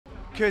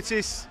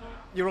Curtis,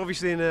 you're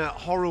obviously in a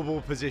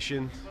horrible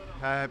position,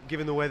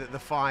 given the way that the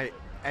fight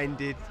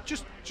ended.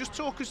 Just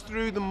talk us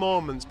through the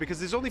moments, because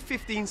there's only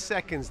 15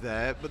 seconds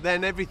there, but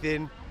then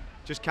everything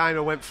just kind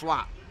of went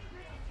flat.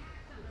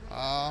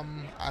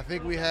 I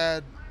think we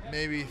had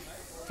maybe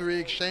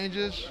 3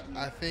 exchanges.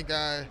 I think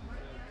I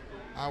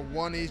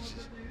won each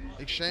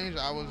exchange.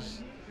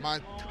 My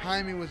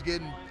timing was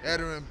getting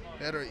better and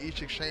better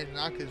each exchange, and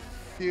I could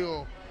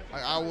feel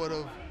like I would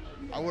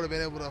have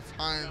been able to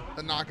find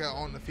the knockout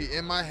on the feet.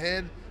 In my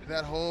head,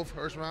 that whole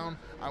first round,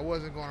 I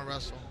wasn't going to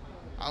wrestle.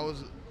 I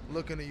was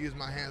looking to use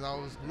my hands.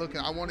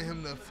 I wanted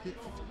him to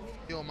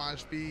feel my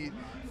speed,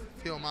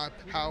 feel my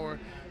power,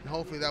 and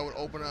hopefully that would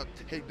open up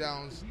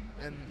takedowns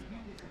in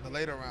the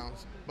later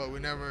rounds. But we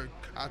never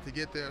got to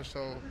get there,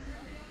 so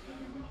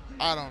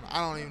I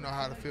don't even know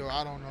how to feel.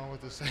 I don't know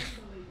what to say.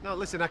 No,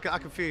 listen, I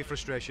can feel your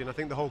frustration. I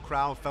think the whole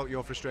crowd felt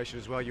your frustration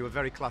as well. You were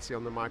very classy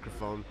on the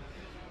microphone.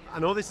 I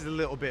know this is a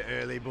little bit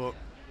early, but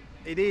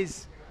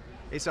it's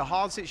a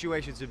hard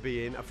situation to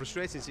be in, a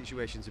frustrating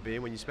situation to be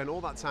in when you spend all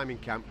that time in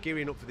camp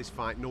gearing up for this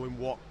fight, knowing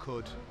what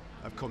could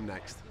have come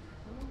next.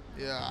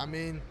 Yeah,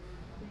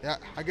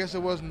 I guess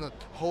it wasn't a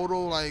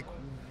total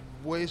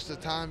waste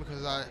of time,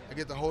 because I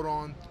get to hold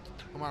on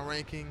to my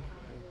ranking,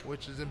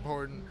 which is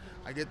important.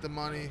 I get the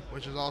money,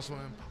 which is also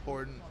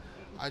important.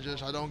 I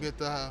don't get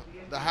the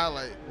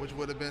highlight, which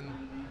would have been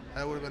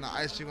an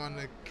icing on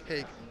the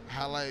cake.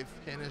 Highlight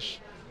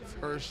finish,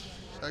 first,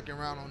 second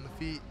round on the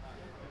feet.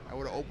 I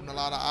would have opened a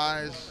lot of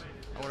eyes.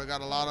 I would have got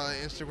a lot of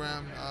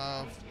Instagram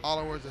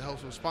followers. It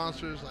helps with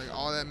sponsors.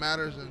 All that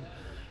matters, and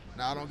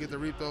now I don't get to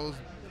reap those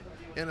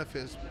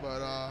benefits.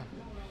 But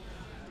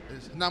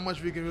there's not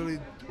much we can really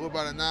do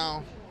about it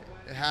now.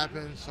 It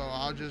happened, so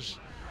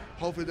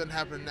hopefully it doesn't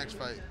happen in the next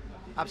fight.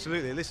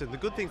 Absolutely. Listen, the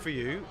good thing for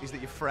you is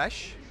that you're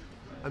fresh,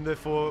 and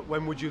therefore,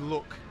 when would you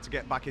look to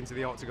get back into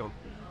the octagon?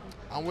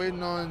 I'm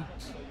waiting on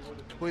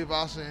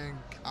Blaydes and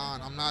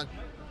Khan.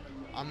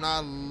 I'm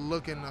not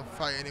looking to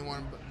fight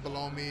anyone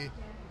below me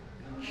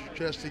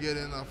just to get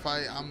in a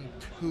fight. I'm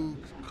too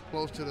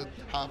close to the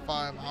top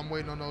 5. I'm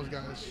waiting on those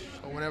guys.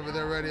 So whenever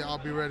they're ready, I'll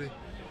be ready.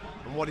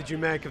 And what did you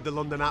make of the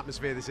London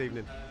atmosphere this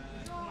evening?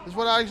 It's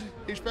what I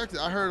expected.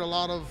 I heard a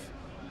lot of,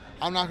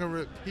 I'm not going to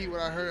repeat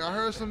what I heard. I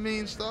heard some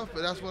mean stuff,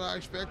 but that's what I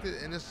expected,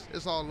 and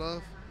it's all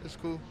love. It's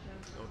cool.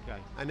 Okay.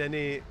 And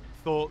any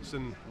thoughts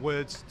and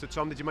words to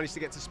Tom? Did you manage to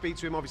get to speak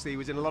to him? Obviously, he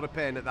was in a lot of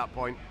pain at that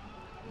point.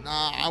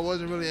 Nah, I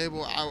wasn't really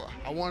able.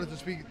 I wanted to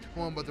speak to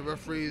him, but the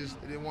referees,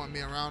 they didn't want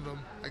me around him,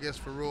 I guess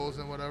for rules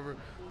and whatever.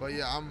 But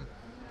yeah,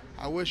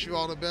 I wish you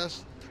all the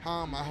best,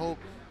 Tom. I hope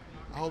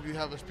you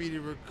have a speedy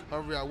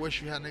recovery. I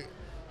wish you hadn't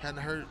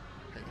gotten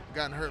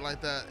hurt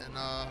like that.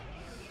 And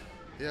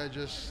yeah,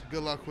 just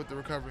good luck with the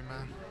recovery,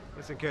 man.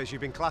 Listen, Curtis,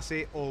 you've been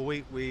classy all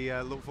week. We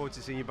look forward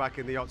to seeing you back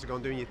in the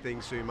octagon doing your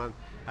thing soon, man.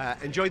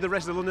 Enjoy the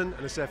rest of London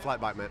and a safe flight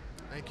back, mate.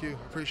 Thank you.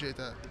 Appreciate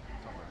that.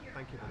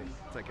 Thank you, buddy.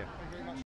 Take care.